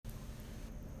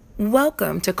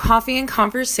Welcome to Coffee and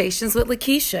Conversations with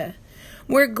Lakeisha.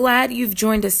 We're glad you've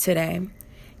joined us today.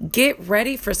 Get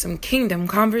ready for some kingdom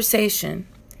conversation.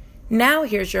 Now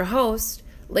here's your host,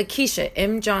 Lakeisha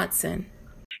M. Johnson.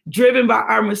 Driven by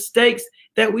our mistakes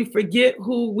that we forget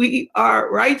who we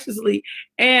are righteously.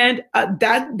 And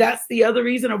that's the other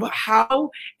reason of how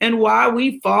and why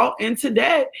we fall into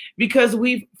debt, because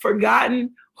we've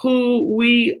forgotten who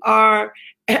we are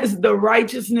as the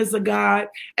righteousness of God,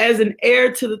 as an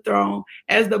heir to the throne,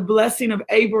 as the blessing of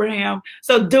Abraham.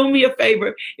 So do me a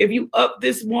favor. If you up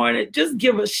this morning, just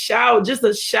give a shout, just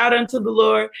a shout unto the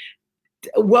Lord.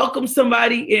 Welcome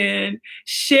somebody in,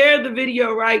 share the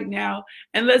video right now,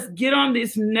 and let's get on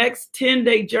this next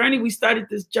 10-day journey. We started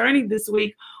this journey this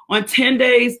week on 10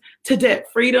 days to debt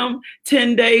freedom,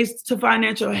 10 days to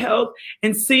financial health,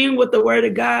 and seeing what the word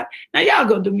of God. Now, y'all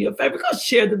go do me a favor. Go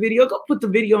share the video. Go put the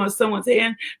video on someone's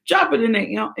hand. Drop it in their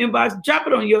inbox. Drop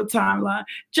it on your timeline.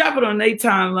 Drop it on their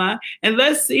timeline. And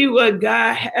let's see what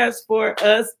God has for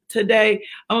us today.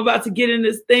 I'm about to get in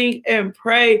this thing and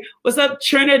pray. What's up,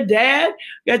 Trinidad?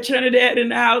 We got Trinidad in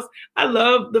the house. I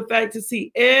love the fact to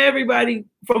see everybody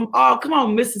from come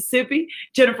on, Mississippi.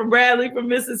 Jennifer Bradley from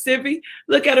Mississippi.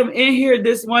 Look at them in here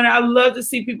this morning. I love to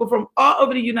see people from all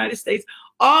over the United States,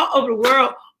 all over the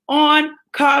world on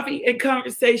Coffee and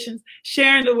Conversations,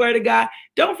 sharing the word of God.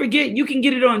 Don't forget, you can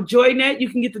get it on JoyNet. You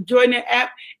can get the JoyNet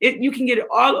app. You can get it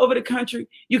all over the country.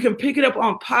 You can pick it up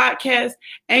on podcast,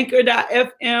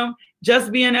 anchor.fm,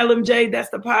 Just Being LMJ. That's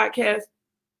the podcast.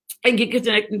 And get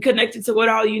connected to what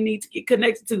all you need to get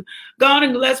connected to. Go on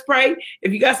and let's pray.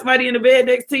 If you got somebody in the bed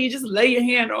next to you, just lay your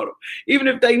hand on them, even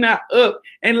if they're not up,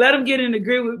 and let them get in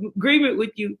agreement with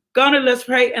you. Go on and let's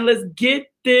pray, and let's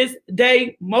get this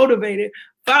day motivated.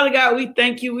 Father God, we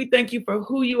thank you. We thank you for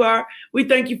who you are. We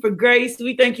thank you for grace.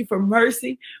 We thank you for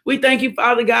mercy. We thank you,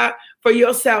 Father God, for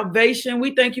your salvation.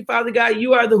 We thank you, Father God,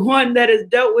 you are the one that has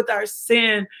dealt with our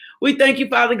sin. We thank you,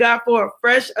 Father God, for a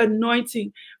fresh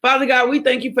anointing. Father God, we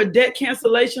thank you for debt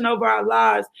cancellation over our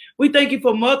lives. We thank you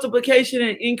for multiplication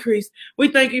and increase. We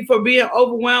thank you for being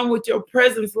overwhelmed with your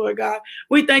presence, Lord God.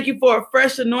 We thank you for a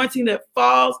fresh anointing that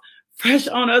falls fresh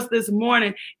on us this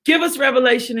morning. Give us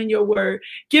revelation in your word.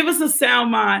 Give us a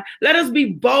sound mind. Let us be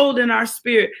bold in our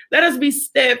spirit. Let us be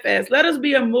steadfast. Let us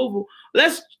be immovable.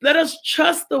 Let us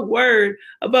trust the word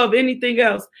above anything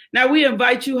else. Now we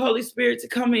invite you, Holy Spirit, to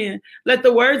come in. Let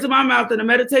the words of my mouth and the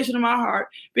meditation of my heart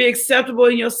be acceptable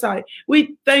in your sight.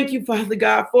 We thank you, Father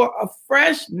God, for a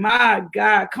fresh, my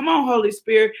God. Come on, Holy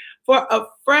Spirit, for a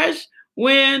fresh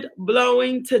wind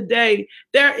blowing today.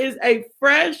 There is a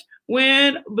fresh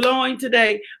wind blowing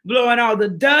today, blowing all the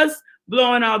dust,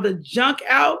 blowing all the junk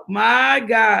out. My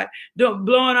God,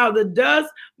 blowing all the dust,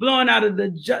 blowing out of the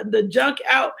junk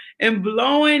out, and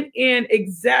blowing in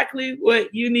exactly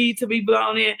what you need to be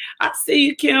blown in. I see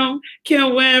you, Kim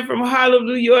Wynn from Harlem,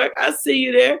 New York. I see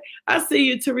you there. I see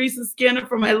you, Teresa Skinner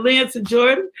from Atlanta,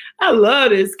 Georgia. I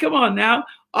love this. Come on now.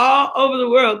 All over the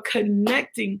world,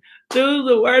 connecting through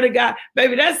the word of God.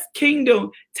 Baby, that's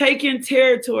kingdom, taking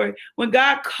territory. When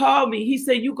God called me, he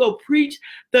said, you go preach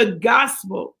the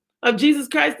gospel of Jesus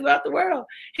Christ throughout the world.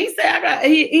 He said,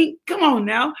 come on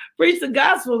now, preach the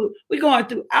gospel. We're going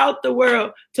throughout the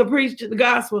world to preach the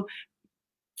gospel.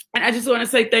 And I just want to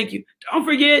say thank you. Don't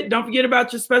forget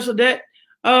about your special debt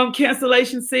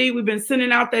cancellation seed. We've been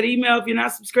sending out that email. If you're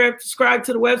not subscribe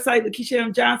to the website,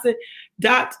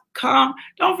 LakeishaMJohnson.com.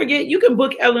 Don't forget, you can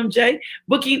book LMJ,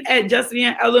 booking at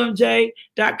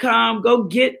justbeinglmj.com. Go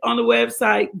get on the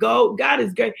website. Go. God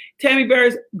is great. Tammy Bear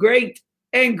is great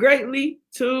and greatly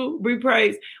to be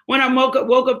praised. When I woke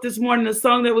up this morning, the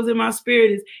song that was in my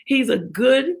spirit is, he's a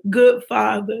good, good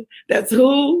father. That's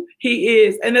who he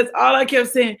is. And that's all I kept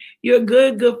saying. You're a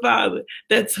good, good father.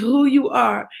 That's who you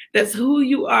are. That's who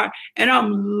you are. And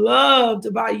I'm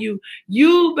loved by you.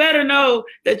 You better know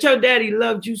that your daddy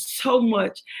loved you so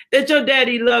much, that your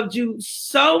daddy loved you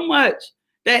so much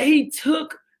that he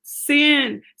took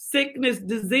sin, sickness,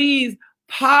 disease,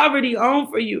 poverty on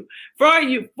for you,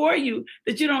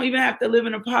 that you don't even have to live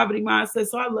in a poverty mindset.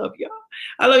 So I love y'all.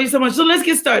 I love you so much. So let's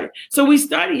get started. So we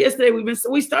started yesterday.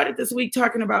 We started this week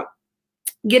talking about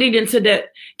getting into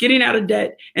debt, getting out of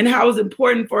debt, and how it's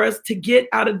important for us to get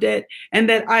out of debt. And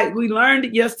that we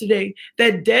learned yesterday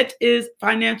that debt is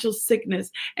financial sickness.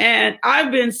 And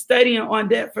I've been studying on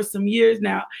debt for some years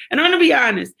now. And I'm going to be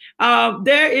honest, I'm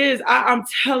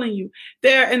telling you,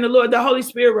 the Holy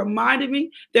Spirit reminded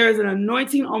me, there is an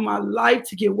anointing on my life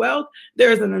to get wealth.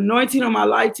 There is an anointing on my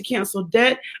life to cancel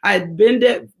debt. I had been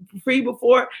debt free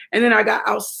before, and then I got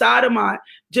outside of my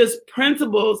just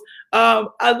principles of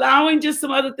allowing just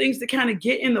some other things to kind of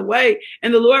get in the way.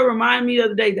 And the Lord reminded me the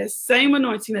other day, that same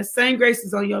anointing, that same grace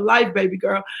is on your life, baby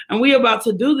girl. And we about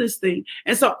to do this thing.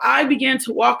 And so I began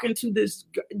to walk into this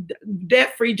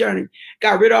debt-free journey.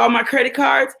 Got rid of all my credit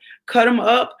cards, cut them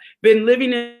up, been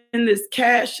living in this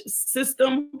cash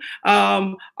system,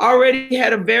 already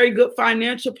had a very good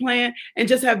financial plan, and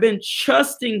just have been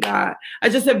trusting God. I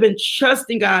just have been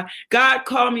trusting God. God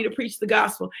called me to preach the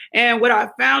gospel. And what I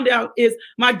found out is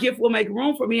my gift will make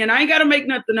room for me. And I ain't got to make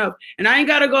nothing up. And I ain't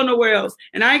got to go nowhere else.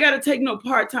 And I ain't got to take no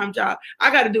part-time job.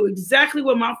 I got to do exactly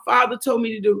what my father told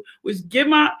me to do, was get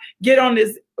on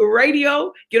this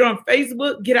radio, get on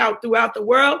Facebook, get out throughout the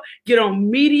world, get on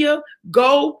media,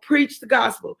 go preach the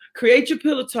gospel, create your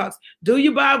pillow talks, do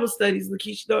your Bible studies,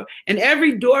 Lakeisha, and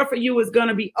every door for you is going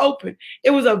to be open. It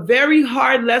was a very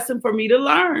hard lesson for me to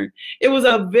learn. It was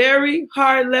a very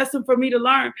hard lesson for me to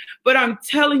learn. But I'm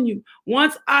telling you,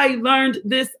 once I learned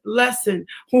this lesson,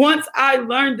 my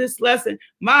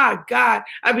God,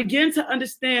 I began to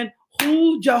understand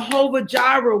who Jehovah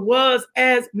Jireh was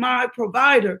as my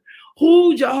provider.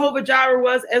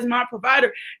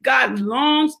 God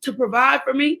longs to provide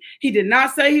for me. He did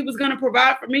not say he was going to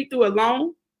provide for me through a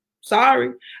loan.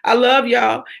 Sorry. I love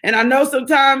y'all. And I know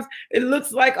sometimes it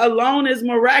looks like a loan is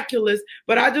miraculous,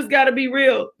 but I just got to be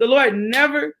real. The Lord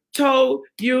never told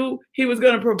you he was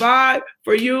going to provide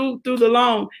for you through the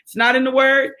loan. It's not in the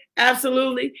word.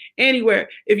 Absolutely anywhere.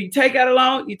 If you take out a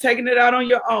loan, you're taking it out on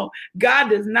your own. God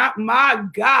does not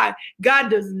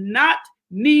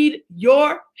need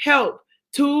your help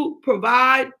to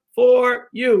provide for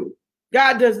you.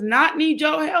 God does not need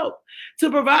your help to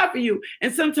provide for you.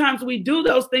 And sometimes we do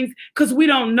those things because we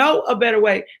don't know a better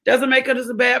way. Doesn't make us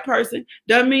a bad person.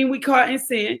 Doesn't mean we caught in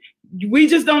sin. We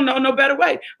just don't know no better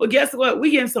way. Well, guess what?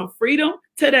 We getting some freedom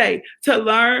today to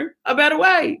learn a better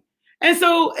way. And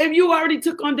so if you already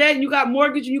took on debt and you got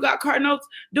mortgage and you got car notes,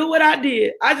 do what I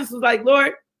did. I just was like,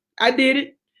 Lord, I did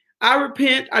it. I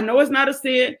repent. I know it's not a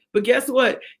sin, but guess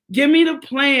what? Give me the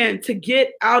plan to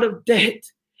get out of debt.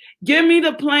 Give me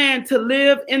the plan to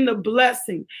live in the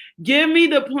blessing. Give me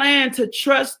the plan to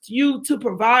trust you to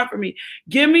provide for me.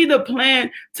 Give me the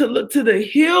plan to look to the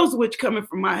hills which cometh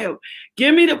from my help.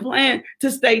 Give me the plan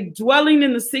to stay dwelling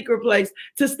in the secret place,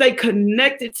 to stay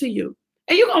connected to you.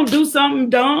 And you're going to do something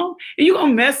dumb, and you're going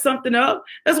to mess something up.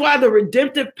 That's why the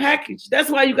redemptive package, that's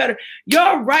why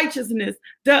your righteousness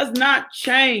does not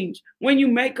change when you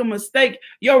make a mistake.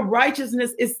 Your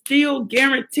righteousness is still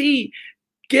guaranteed.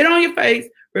 Get on your face,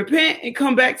 repent, and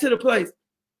come back to the place.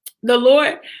 The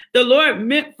Lord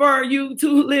meant for you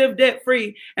to live debt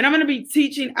free. And I'm going to be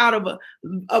teaching out of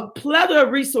a plethora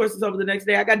of resources over the next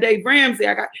day. I got Dave Ramsey,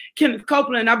 I got Kenneth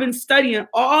Copeland. I've been studying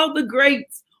all the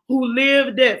greats who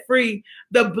live debt free.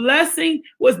 The blessing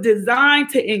was designed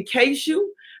to encase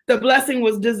you. The blessing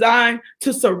was designed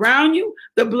to surround you.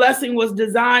 The blessing was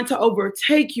designed to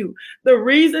overtake you. The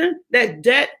reason that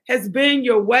debt has been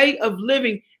your way of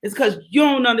living is because you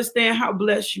don't understand how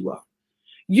blessed you are.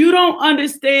 You don't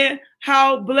understand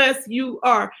how blessed you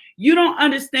are. You don't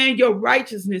understand your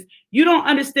righteousness. You don't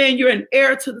understand you're an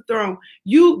heir to the throne.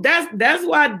 That's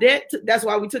why that's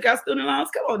why we took out student loans.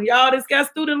 Come on, y'all just got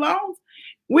student loans.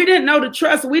 We didn't know the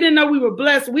trust. We didn't know we were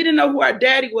blessed. We didn't know who our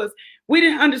daddy was. We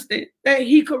didn't understand that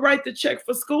he could write the check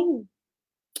for school.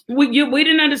 We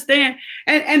didn't understand.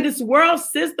 And this world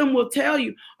system will tell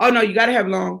you, oh, no, you got to have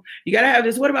loan. You got to have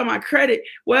this. What about my credit?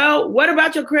 Well, what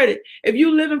about your credit? If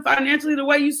you living financially the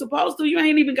way you're supposed to, you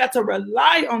ain't even got to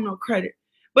rely on no credit.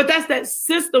 But that's that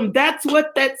system. That's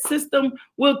what that system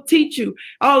will teach you.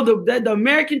 Oh, the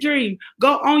American dream.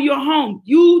 Go own your home.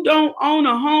 You don't own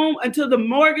a home until the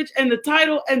mortgage and the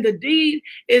title and the deed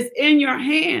is in your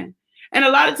hand. And a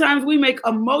lot of times we make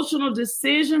emotional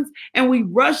decisions and we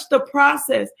rush the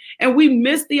process and we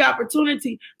miss the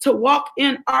opportunity to walk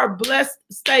in our blessed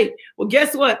state. Well,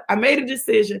 guess what? I made a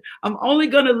decision. I'm only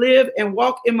going to live and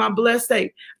walk in my blessed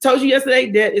state. I told you yesterday,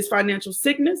 debt is financial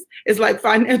sickness. It's like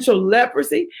financial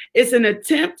leprosy. It's an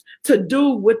attempt to do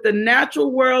with the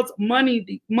natural world's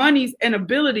monies and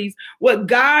abilities what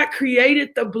God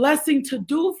created the blessing to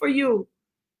do for you.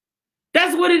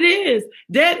 That's what it is.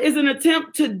 Debt is an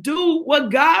attempt to do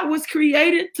what God was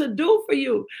created to do for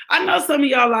you. I know some of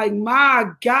y'all like, my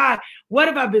God, what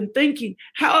have I been thinking?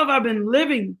 How have I been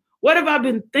living? What have I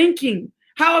been thinking?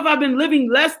 How have I been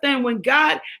living less than when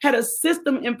God had a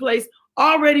system in place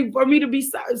already for me to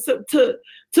be to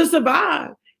survive?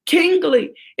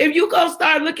 Kingly. If you go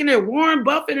start looking at Warren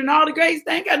Buffett and all the greats,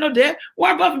 they ain't got no debt.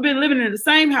 Warren Buffett been living in the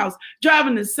same house,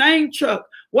 driving the same truck.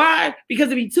 Why?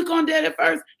 Because if he took on debt at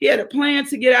first, he had a plan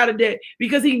to get out of debt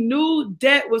because he knew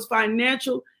debt was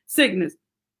financial sickness.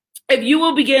 If you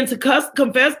will begin to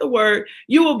confess the word,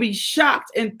 you will be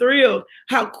shocked and thrilled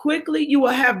how quickly you will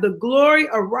have the glory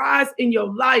arise in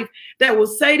your life that will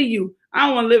say to you, I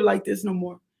don't want to live like this no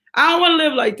more. I don't want to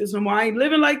live like this no more. I ain't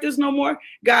living like this no more.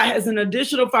 God has an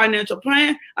additional financial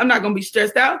plan. I'm not going to be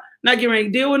stressed out, not getting ready to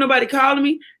deal with nobody calling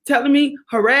me, telling me,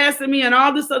 harassing me, and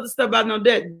all this other stuff about no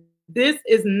debt. This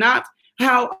is not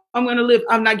how I'm going to live.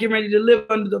 I'm not getting ready to live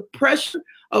under the pressure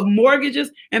of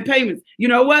mortgages and payments. You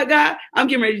know what, God? I'm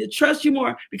getting ready to trust you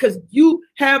more because you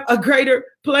have a greater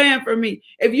plan for me.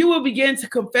 If you will begin to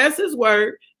confess his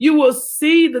word, you will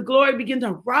see the glory begin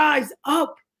to rise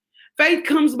up. Faith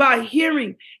comes by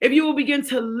hearing. If you will begin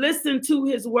to listen to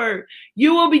his word,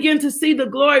 you will begin to see the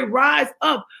glory rise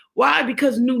up. Why?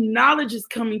 Because new knowledge is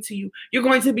coming to you. You're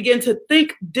going to begin to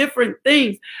think different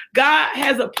things. God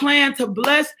has a plan to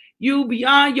bless you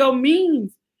beyond your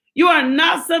means. You are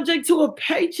not subject to a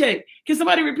paycheck. Can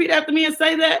somebody repeat after me and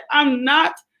say that? I'm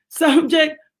not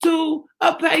subject to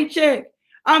a paycheck.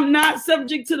 I'm not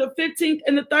subject to the 15th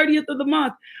and the 30th of the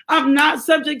month. I'm not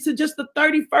subject to just the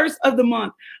 31st of the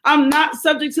month. I'm not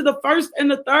subject to the 1st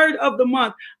and the 3rd of the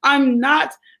month. I'm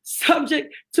not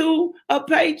subject to a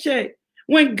paycheck.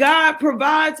 When God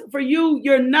provides for you,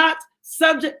 you're not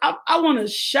subject. I want to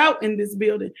shout in this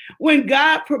building. When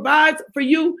God provides for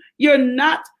you, you're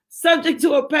not subject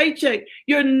to a paycheck.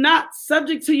 You're not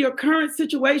subject to your current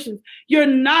situations. You're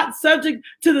not subject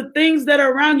to the things that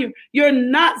are around you. You're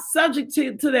not subject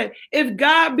to that. If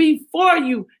God be for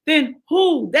you, then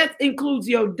who? That includes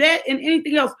your debt and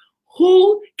anything else.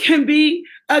 Who can be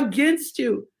against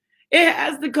you? It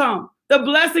has to come. The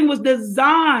blessing was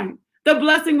designed. The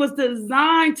blessing was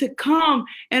designed to come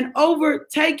and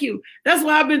overtake you. That's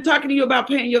why I've been talking to you about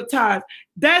paying your tithes.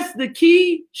 That's the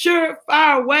key,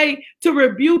 surefire way to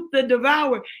rebuke the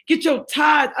devourer. Get your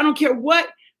tithes. I don't care what,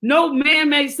 no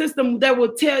man-made system that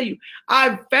will tell you.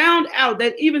 I've found out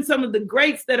that even some of the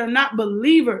greats that are not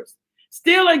believers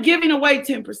still are giving away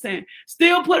 10%,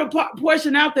 still put a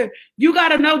portion out there. You got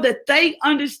to know that they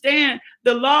understand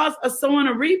the laws of sowing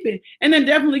and reaping, and then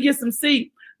definitely get some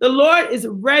seed. The Lord is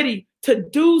ready to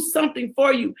do something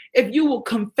for you if you will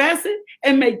confess it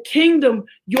and make kingdom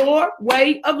your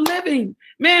way of living.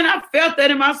 Man, I felt that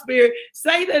in my spirit.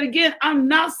 Say that again. I'm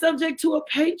not subject to a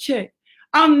paycheck.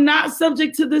 I'm not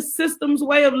subject to this system's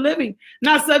way of living.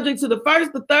 Not subject to the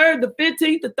 1st, the 3rd, the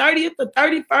 15th, the 30th, the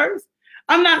 31st.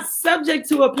 I'm not subject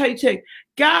to a paycheck.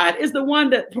 God is the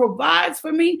one that provides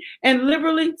for me and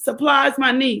liberally supplies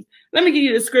my needs. Let me give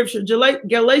you the scripture,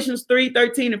 Galatians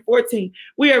 3:13 and 14.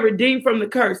 We are redeemed from the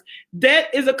curse. Debt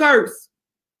is a curse.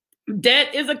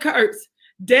 Debt is a curse.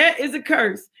 Debt is a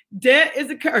curse. Debt is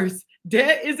a curse.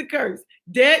 Debt is a curse.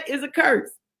 Debt is a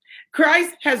curse.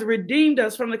 Christ has redeemed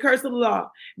us from the curse of the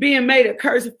law, being made a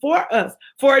curse for us.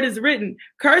 For it is written,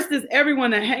 cursed is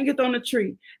everyone that hangeth on a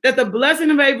tree, that the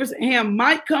blessing of Abraham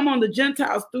might come on the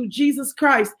Gentiles through Jesus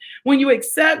Christ. When you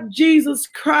accept Jesus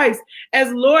Christ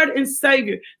as Lord and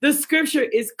Savior, the scripture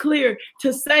is clear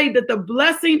to say that the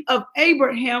blessing of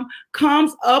Abraham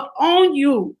comes up on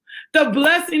you. The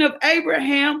blessing of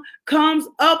Abraham comes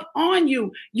up on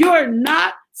you. You're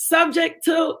not subject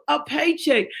to a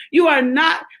paycheck. You are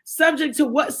not subject to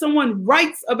what someone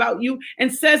writes about you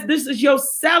and says this is your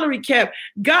salary cap.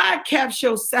 God caps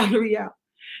your salary out.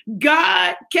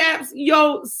 God caps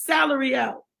your salary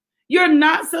out. You're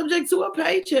not subject to a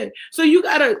paycheck. So you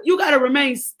gotta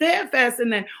remain steadfast in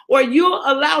that, or you'll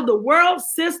allow the world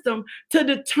system to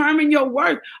determine your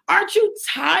worth. Aren't you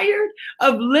tired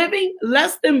of living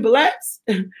less than blessed?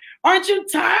 Aren't you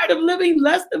tired of living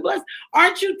less than blessed?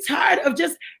 Aren't you tired of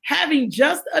just having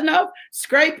just enough,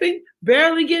 scraping,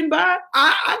 barely getting by?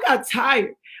 I got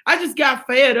tired. I just got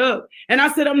fed up. And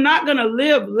I said, I'm not going to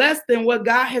live less than what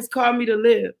God has called me to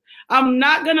live. I'm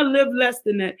not going to live less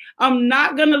than that. I'm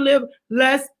not going to live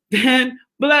less than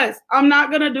blessed. I'm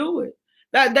not going to do it.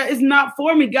 That is not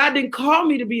for me. God didn't call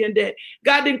me to be in debt.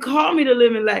 God didn't call me to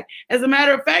live in lack. As a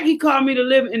matter of fact, he called me to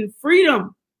live in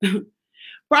freedom.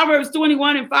 Proverbs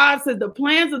 21:5 says the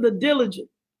plans of the diligent,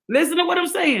 listen to what I'm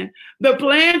saying. The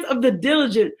plans of the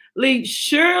diligent lead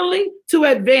surely to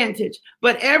advantage,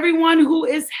 but everyone who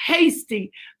is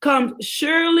hasty comes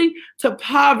surely to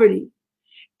poverty.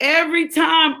 Every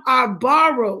time I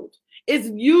borrowed, it's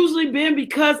usually been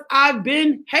because I've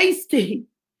been hasty.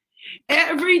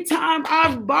 Every time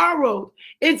I've borrowed,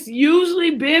 it's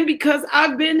usually been because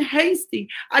I've been hasty.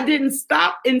 I didn't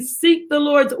stop and seek the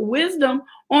Lord's wisdom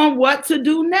on what to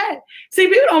do next. See,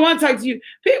 people don't want to talk to you.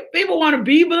 People want to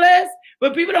be blessed,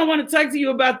 but people don't want to talk to you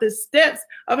about the steps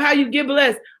of how you get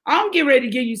blessed. I'm getting ready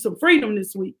to give you some freedom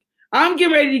this week. I'm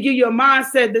getting ready to give you a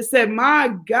mindset that said,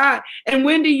 my God. And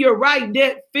Wendy, you're right.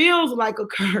 That feels like a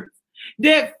curse.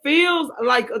 That feels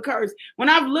like a curse. When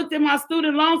I've looked at my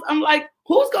student loans, I'm like,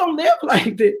 who's going to live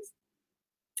like this?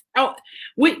 Oh,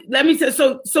 let me say,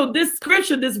 so this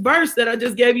scripture, this verse that I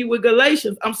just gave you with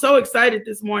Galatians, I'm so excited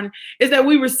this morning, is that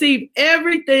we receive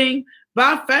everything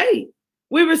by faith.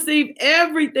 We receive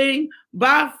everything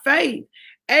by faith.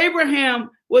 Abraham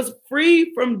was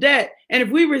free from debt. And if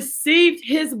we received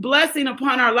his blessing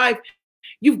upon our life,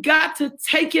 you've got to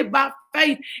take it by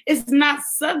faith. It's not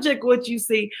subject what you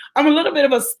see. I'm a little bit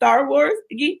of a Star Wars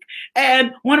geek.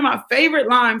 And one of my favorite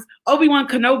lines, Obi-Wan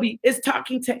Kenobi is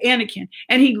talking to Anakin.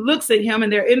 And he looks at him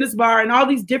and they're in this bar and all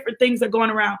these different things are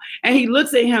going around. And he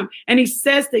looks at him and he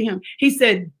says to him, he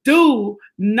said, do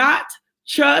not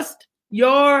trust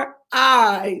your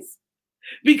eyes,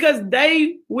 because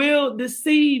they will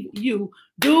deceive you.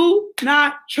 Do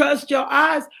not trust your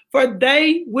eyes, for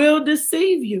they will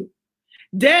deceive you.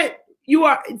 You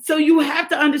have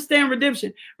to understand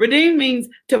redemption. Redeem means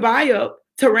to buy up,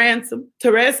 to ransom,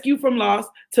 to rescue from loss,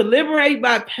 to liberate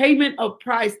by payment of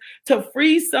price, to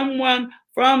free someone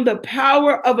from the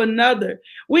power of another.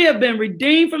 We have been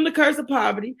redeemed from the curse of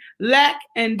poverty, lack,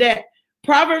 and debt.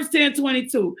 Proverbs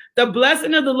 10:22, the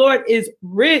blessing of the Lord is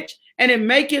rich, and it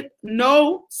maketh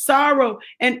no sorrow,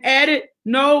 and added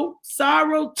no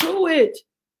sorrow to it.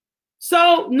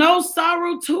 So no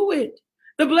sorrow to it.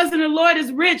 The blessing of the Lord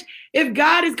is rich. If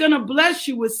God is going to bless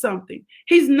you with something,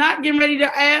 he's not getting ready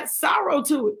to add sorrow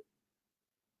to it.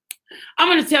 I'm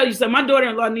going to tell you something. My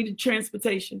daughter-in-law needed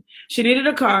transportation. She needed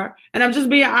a car. And I'm just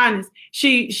being honest.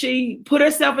 She put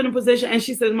herself in a position and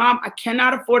she said, Mom, I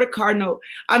cannot afford a car note.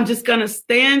 I'm just going to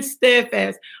stand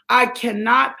steadfast. I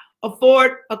cannot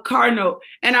afford a car note.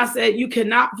 And I said, you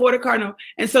cannot afford a car note.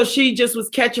 And so she just was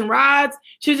catching rides.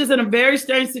 She was just in a very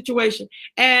strange situation.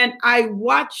 And I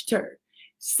watched her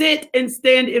sit and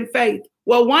stand in faith.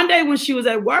 Well, one day when she was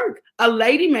at work, a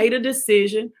lady made a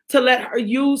decision to let her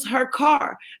use her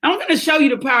car. Now, I'm going to show you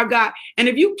the power of God. And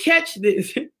if you catch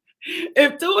this,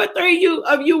 if 2 or 3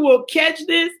 of you will catch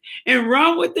this and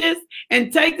run with this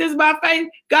and take this by faith,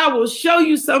 God will show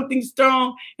you something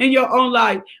strong in your own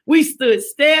life. We stood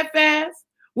steadfast.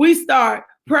 We start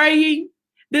praying.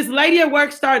 This lady at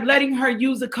work started letting her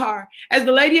use a car. As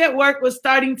the lady at work was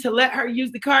starting to let her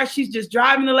use the car, she's just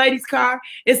driving the lady's car.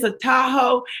 It's a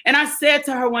Tahoe. And I said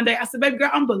to her one day, I said, baby girl,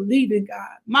 I'm believing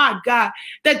God, my God,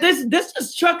 that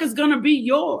this truck is going to be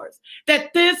yours,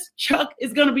 that this truck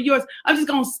is going to be yours. I'm just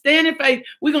going to stand in faith.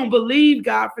 We're going to believe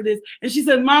God for this. And she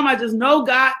said, Mom, I just know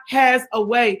God has a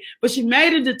way. But she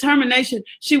made a determination.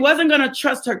 She wasn't going to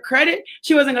trust her credit.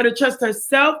 She wasn't going to trust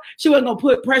herself. She wasn't going to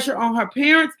put pressure on her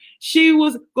parents. She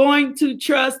was going to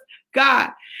trust God.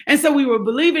 And so we were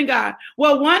believing God.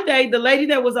 Well, one day, the lady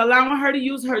that was allowing her to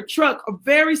use her truck, a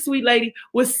very sweet lady,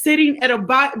 was sitting at a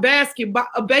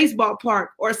baseball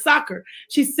park or soccer.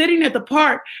 She's sitting at the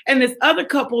park, and this other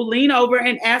couple leaned over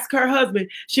and asked her husband.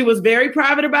 She was very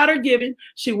private about her giving.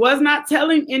 She was not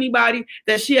telling anybody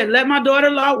that she had let my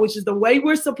daughter-in-law, which is the way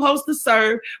we're supposed to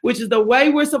serve, which is the way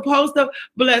we're supposed to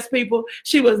bless people.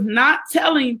 She was not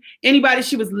telling anybody.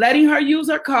 She was letting her use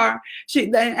her car.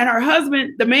 And her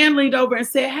husband, the man, leaned over and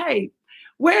said, hey,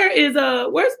 where's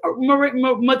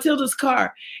Matilda's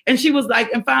car? And she was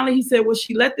like, and finally he said, well,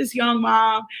 she let this young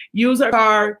mom use her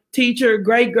car, teacher,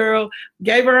 great girl,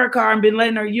 gave her car and been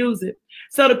letting her use it.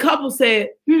 So the couple said,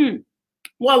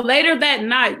 well, later that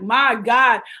night, my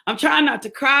God, I'm trying not to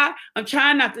cry. I'm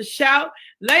trying not to shout.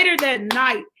 Later that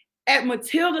night, at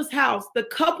Matilda's house, the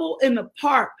couple in the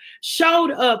park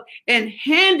showed up and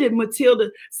handed Matilda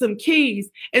some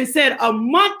keys and said, a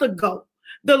month ago,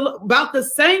 about the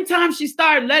same time she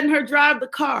started letting her drive the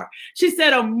car, she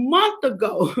said a month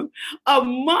ago,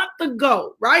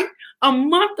 right? A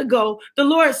month ago, the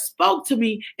Lord spoke to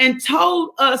me and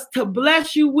told us to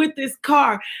bless you with this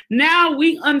car. Now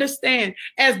we understand.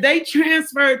 As they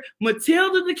transferred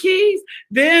Matilda the keys,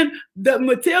 then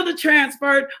Matilda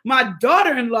transferred my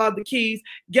daughter-in-law the keys,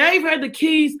 gave her the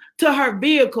keys to her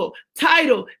vehicle.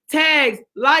 Title, tags,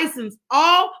 license,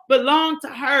 all belong to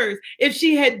hers. If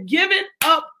she had given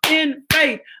up in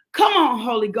faith, come on,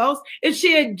 Holy Ghost. If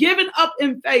she had given up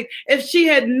in faith, if she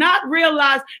had not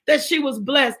realized that she was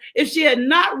blessed, if she had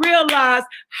not realized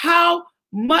how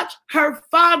much her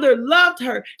father loved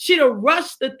her, she'd have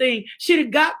rushed the thing. She'd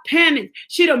have got panicked.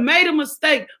 She'd have made a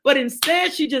mistake. But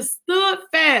instead, she just stood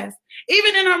fast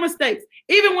Even in her mistakes,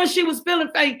 even when she was feeling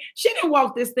faint, she didn't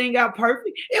walk this thing out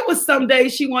perfect. It was some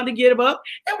days she wanted to give up.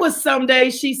 It was some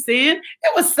days she sinned.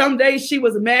 It was some days she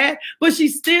was mad, but she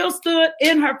still stood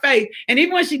in her faith. And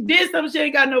even when she did something she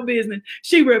ain't got no business,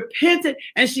 she repented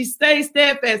and she stayed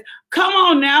steadfast. Come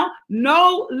on now.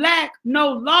 No lack, no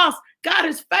loss. God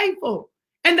is faithful.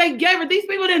 And they gave her, these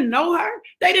people didn't know her.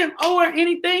 They didn't owe her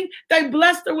anything. They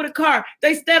blessed her with a car.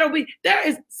 They said,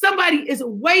 somebody is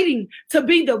waiting to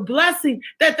be the blessing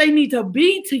that they need to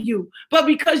be to you. But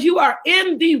because you are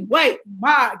in the way,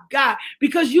 my God,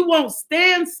 because you won't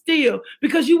stand still,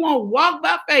 because you won't walk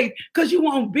by faith, because you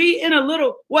won't be in a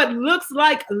little, what looks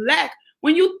like lack.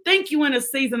 When you think you're in a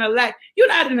season of lack, you're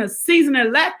not in a season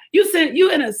of lack.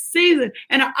 You're in a season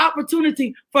and an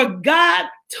opportunity for God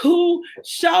to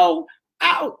show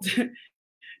out.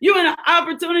 You're in an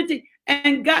opportunity,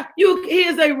 and God, He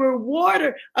is a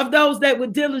rewarder of those that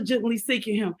would diligently seek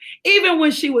Him. Even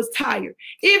when she was tired,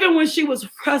 even when she was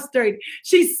frustrated,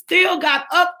 she still got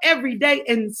up every day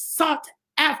and sought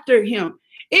after Him.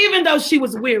 Even though she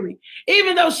was weary,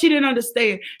 even though she didn't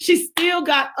understand, she still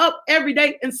got up every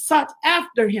day and sought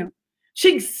after Him.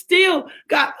 She still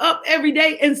got up every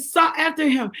day and sought after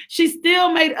Him. She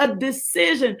still made a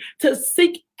decision to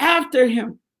seek after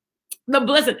Him. The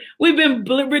blessing, we've been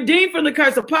redeemed from the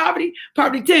curse of poverty.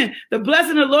 Poverty 10, the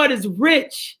blessing of the Lord is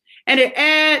rich and it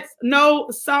adds no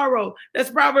sorrow. That's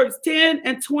Proverbs 10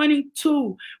 and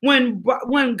 22.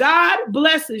 When God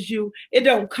blesses you, it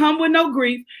don't come with no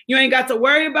grief. You ain't got to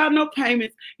worry about no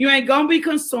payments. You ain't going to be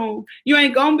consumed. You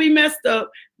ain't going to be messed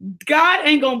up. God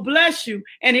ain't going to bless you,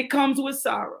 and it comes with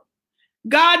sorrow.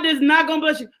 God is not going to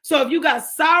bless you. So if you got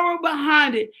sorrow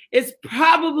behind it, it's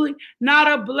probably not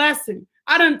a blessing.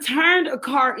 I done turned a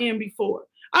car in before.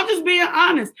 I'm just being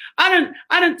honest. I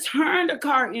done turned a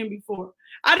car in before.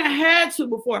 I done had to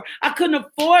before. I couldn't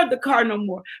afford the car no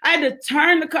more. I had to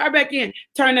turn the car back in,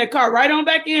 turn that car right on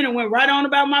back in, and went right on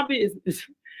about my business.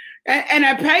 And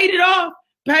I paid it off,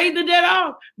 paid the debt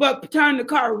off, but turned the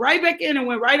car right back in and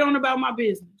went right on about my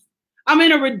business. I'm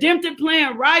in a redemptive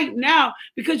plan right now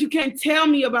because you can't tell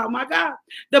me about my God.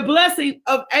 The blessing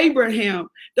of Abraham,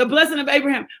 the blessing of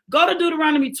Abraham. Go to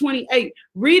Deuteronomy 28.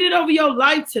 Read it over your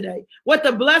life today, what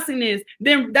the blessing is.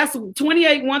 Then that's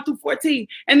 28, 1 through 14.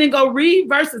 And then go read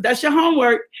verses. That's your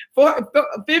homework for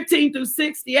 15 through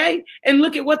 68. And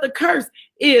look at what the curse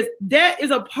is. That is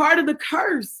a part of the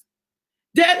curse.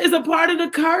 That is a part of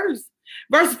the curse.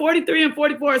 Verse 43 and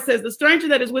 44 says, the stranger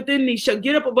that is within thee shall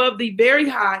get up above thee very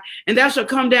high, and thou shalt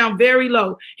come down very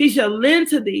low. He shall lend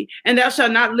to thee, and thou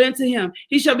shalt not lend to him.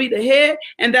 He shall be the head,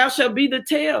 and thou shalt be the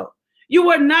tail. You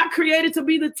were not created to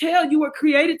be the tail. You were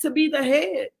created to be the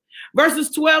head. Verses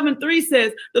 12 and 3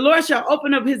 says, the Lord shall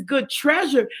open up his good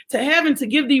treasure to heaven to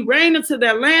give thee rain unto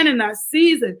their land in thy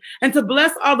season, and to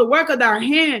bless all the work of thy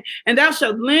hand. And thou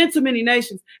shalt lend to many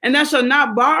nations, and thou shalt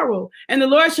not borrow. And the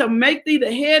Lord shall make thee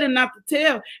the head and not the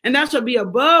tail, and thou shalt be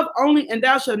above only, and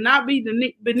thou shalt not be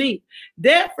beneath.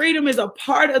 Debt freedom is a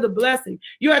part of the blessing.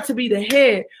 You are to be the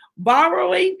head.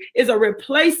 Borrowing is a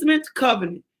replacement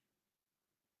covenant.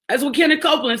 That's what Kenneth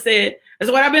Copeland said.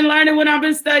 That's what I've been learning when I've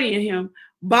been studying him.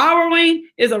 Borrowing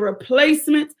is a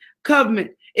replacement covenant.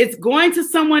 It's going to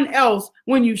someone else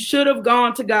when you should have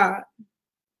gone to God.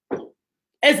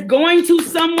 It's going to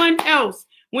someone else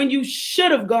when you should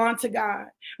have gone to God,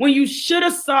 when you should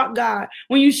have sought God,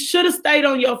 when you should have stayed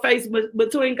on your face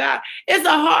between God. It's a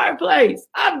hard place.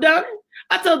 I've done it.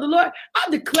 I told the Lord,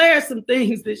 I've declared some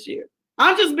things this year.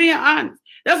 I'm just being honest.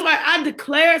 That's why I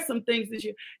declared some things this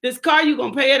year. This car, you're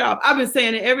going to pay it off. I've been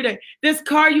saying it every day. This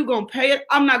car, you're going to pay it.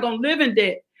 I'm not going to live in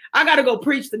debt. I got to go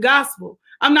preach the gospel.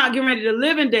 I'm not getting ready to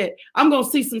live in debt. I'm going to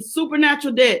see some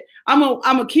supernatural debt. I'm going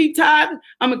to keep tithing.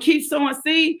 I'm going to keep sowing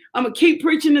seed. I'm going to keep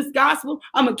preaching this gospel.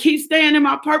 I'm going to keep staying in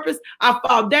my purpose. I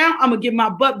fall down. I'm going to get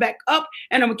my butt back up,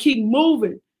 and I'm going to keep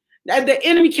moving. The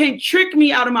enemy can't trick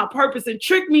me out of my purpose and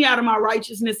trick me out of my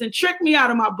righteousness and trick me out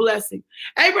of my blessing.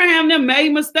 Abraham them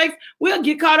made mistakes. We'll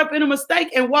get caught up in a mistake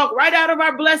and walk right out of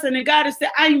our blessing. And God has said,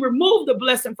 I ain't removed the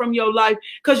blessing from your life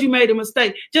because you made a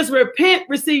mistake. Just repent,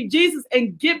 receive Jesus,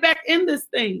 and get back in this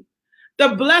thing. The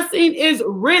blessing is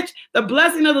rich. The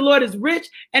blessing of the Lord is rich,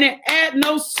 and it adds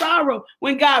no sorrow.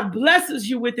 When God blesses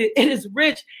you with it, it is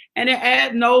rich, and it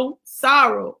adds no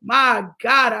sorrow. My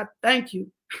God, I thank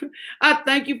you. I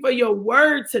thank you for your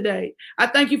word today. I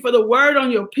thank you for the word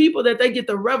on your people, that they get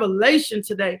the revelation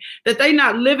today, that they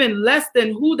not living less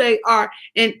than who they are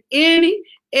in any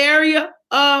area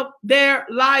of their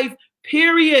life,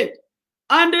 period.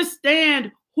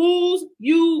 Understand whose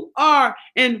you are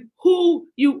and who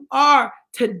you are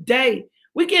today.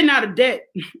 We're getting out of debt.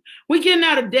 We're getting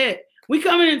out of debt. We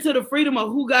coming into the freedom of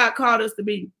who God called us to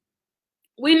be.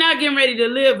 We're not getting ready to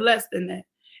live less than that.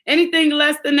 Anything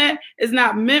less than that is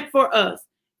not meant for us.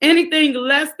 Anything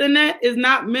less than that is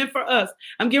not meant for us.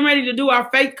 I'm getting ready to do our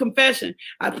faith confession.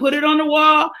 I put it on the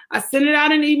wall. I sent it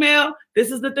out an email. This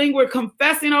is the thing we're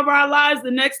confessing over our lives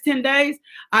the next 10 days.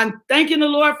 I'm thanking the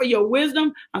Lord for your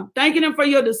wisdom. I'm thanking him for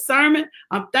your discernment.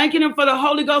 I'm thanking him for the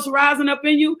Holy Ghost rising up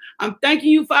in you. I'm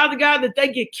thanking you, Father God, that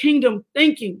they get kingdom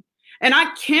thinking. And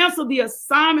I cancel the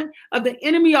assignment of the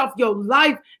enemy off your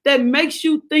life that makes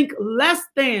you think less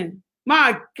than.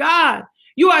 My God.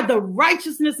 You are the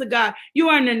righteousness of God. You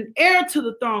are an heir to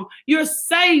the throne. You're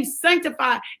saved,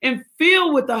 sanctified, and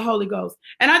filled with the Holy Ghost.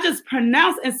 And I just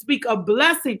pronounce and speak a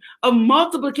blessing of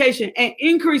multiplication and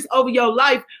increase over your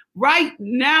life right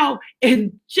now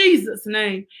in Jesus'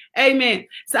 name. Amen.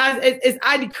 So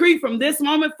I decree from this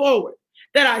moment forward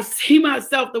that I see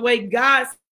myself the way God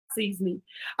sees me.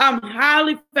 I'm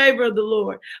highly favored of the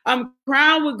Lord. I'm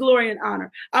crowned with glory and honor.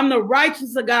 I'm the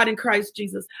righteousness of God in Christ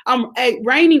Jesus. I'm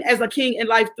reigning as a king in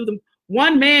life through the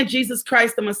one man, Jesus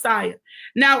Christ, the Messiah.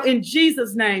 Now, in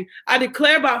Jesus' name, I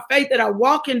declare by faith that I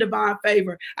walk in divine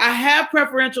favor. I have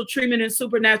preferential treatment and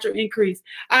supernatural increase.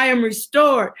 I am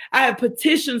restored. I have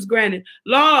petitions granted,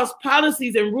 laws,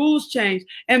 policies, and rules changed,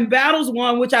 and battles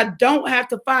won, which I don't have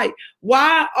to fight.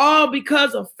 Why? All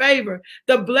because of favor.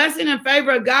 The blessing and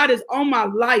favor of God is on my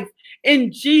life.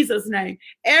 In Jesus' name.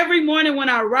 Every morning when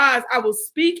I rise, I will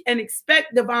speak and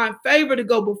expect divine favor to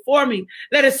go before me.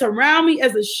 Let it surround me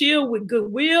as a shield with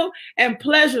goodwill and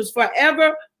pleasures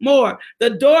forevermore.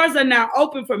 The doors are now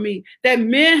open for me that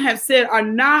men have said are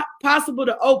not possible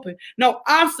to open. No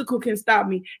obstacle can stop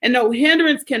me, and no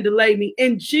hindrance can delay me.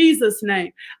 In Jesus'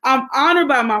 name, I'm honored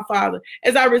by my Father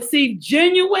as I receive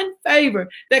genuine favor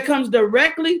that comes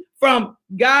directly from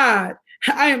God.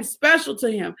 I am special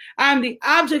to him. I am the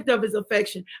object of his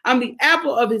affection. I'm the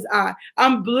apple of his eye.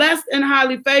 I'm blessed and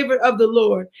highly favored of the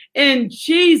Lord. In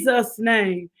Jesus'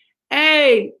 name.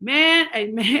 Amen,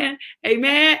 amen,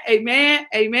 amen,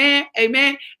 amen, amen,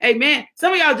 amen, amen.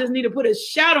 Some of y'all just need to put a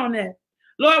shout on that.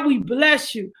 Lord, we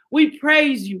bless you. We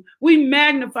praise you. We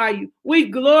magnify you. We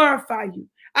glorify you.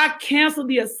 I cancel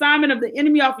the assignment of the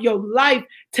enemy off your life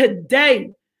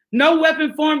today. No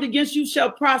weapon formed against you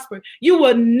shall prosper. You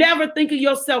will never think of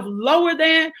yourself lower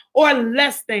than or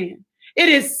less than. It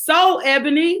is so,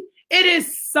 Ebony. It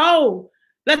is so.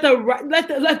 Let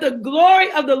the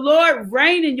glory of the Lord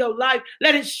reign in your life.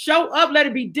 Let it show up. Let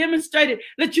it be demonstrated.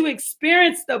 Let you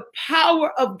experience the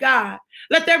power of God.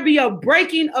 Let there be a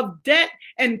breaking of debt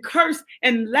and curse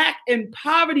and lack and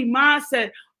poverty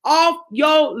mindset off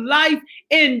your life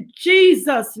in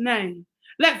Jesus' name.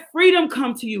 Let freedom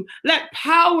come to you. Let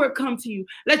power come to you.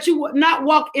 Let you not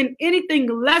walk in anything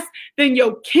less than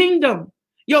your kingdom,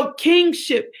 your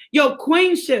kingship, your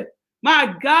queenship.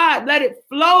 My God, let it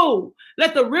flow.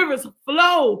 Let the rivers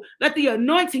flow. Let the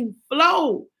anointing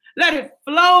flow. Let it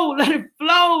flow. Let it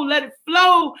flow. Let it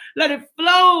flow. Let it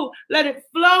flow. Let it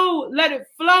flow. Let it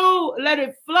flow. Let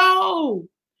it flow.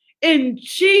 In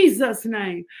Jesus'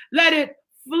 name, let it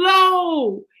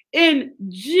flow. In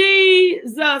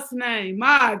Jesus' name.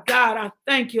 My God, I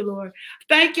thank you, Lord.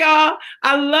 Thank y'all.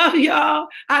 I love y'all.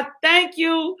 I thank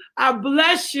you. I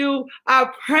bless you. I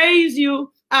praise you.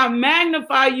 I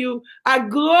magnify you. I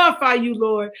glorify you,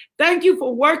 Lord. Thank you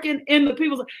for working in the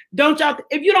people's. Don't y'all,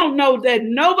 if you don't know that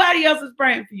nobody else is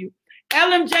praying for you,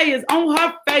 LMJ is on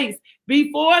her face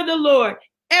before the Lord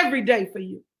every day for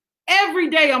you. Every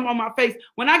day I'm on my face.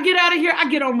 When I get out of here, I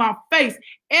get on my face.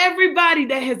 Everybody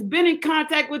that has been in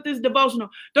contact with this devotional,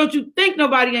 don't you think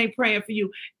nobody ain't praying for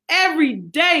you? Every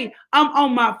day I'm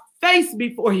on my face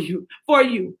before you, for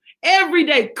you. Every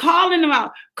day, calling them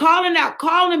out,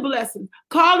 calling blessings,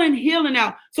 calling healing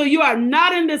out. So you are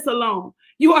not in this alone.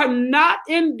 You are not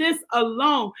in this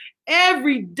alone.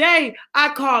 Every day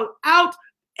I call out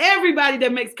everybody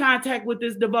that makes contact with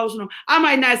this devotional. I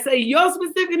might not say your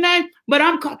specific name, but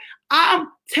I'm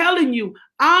telling you,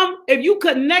 if you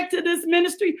connect to this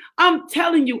ministry, I'm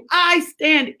telling you, I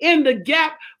stand in the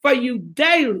gap for you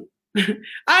daily.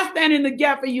 I stand in the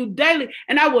gap for you daily,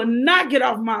 and I will not get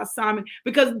off my assignment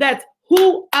because that's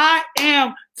who I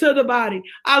am to the body.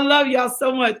 I love y'all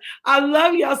so much. I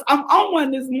love y'all. I'm on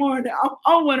one this morning. I'm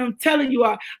on one. I'm telling you,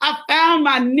 I found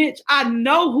my niche. I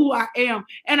know who I am,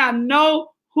 and I know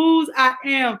whose I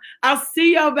am. I'll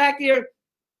see y'all back here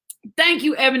Thank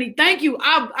you, Ebony. Thank you.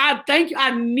 I thank you. I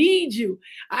need you.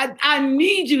 I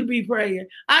need you to be praying.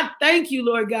 I thank you,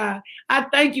 Lord God. I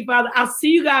thank you, Father. I'll see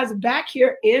you guys back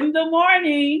here in the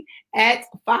morning at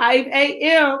 5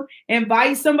 a.m.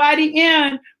 Invite somebody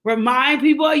in. Remind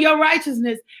people of your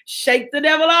righteousness. Shake the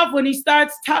devil off when he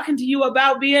starts talking to you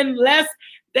about being less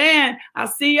than. I'll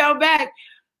see y'all back.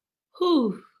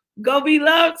 Whew. Go be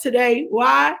loved today.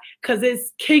 Why? Because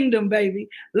it's kingdom, baby.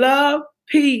 Love,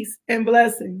 peace, and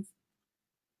blessings.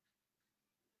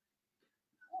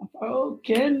 Oh,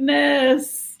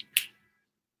 goodness.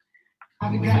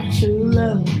 I got true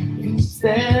love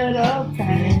instead of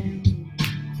pain.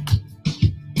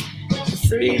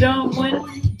 Freedom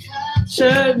when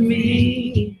captured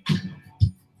me.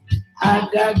 I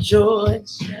got joy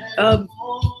of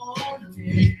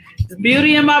the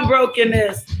beauty in my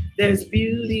brokenness. There's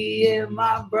beauty in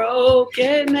my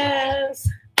brokenness.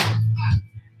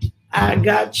 I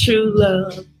got true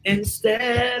love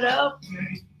instead of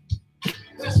pain.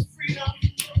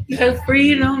 There's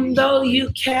freedom though you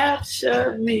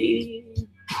capture me.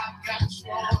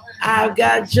 I've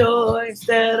got joy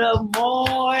instead of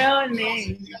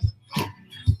mourning.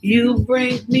 You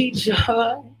bring me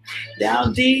joy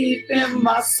down deep in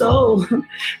my soul,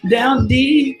 down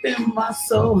deep in my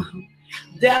soul,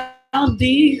 down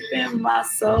deep in my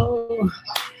soul.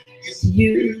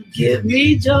 You give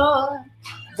me joy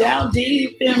down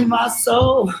deep in my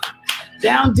soul,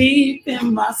 down deep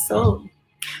in my soul,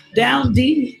 down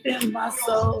deep in my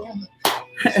soul.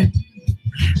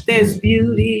 There's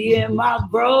beauty in my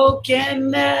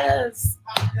brokenness.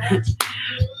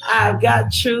 I've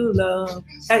got true love.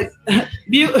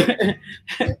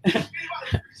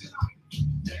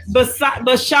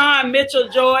 Bashan Mitchell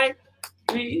Joy.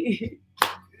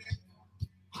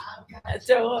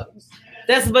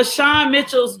 That's Bashan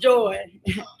Mitchell's joy.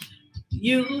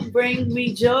 You bring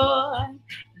me joy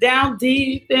down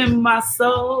deep in my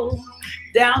soul,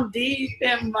 down deep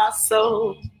in my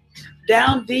soul,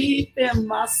 down deep in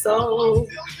my soul.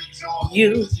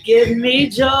 You give me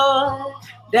joy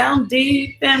down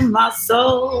deep in my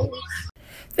soul.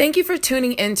 Thank you for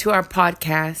tuning into our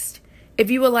podcast.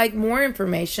 If you would like more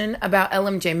information about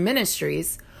LMJ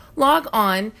Ministries, log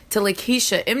on to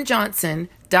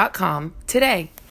LakeishaMJohnson.com today.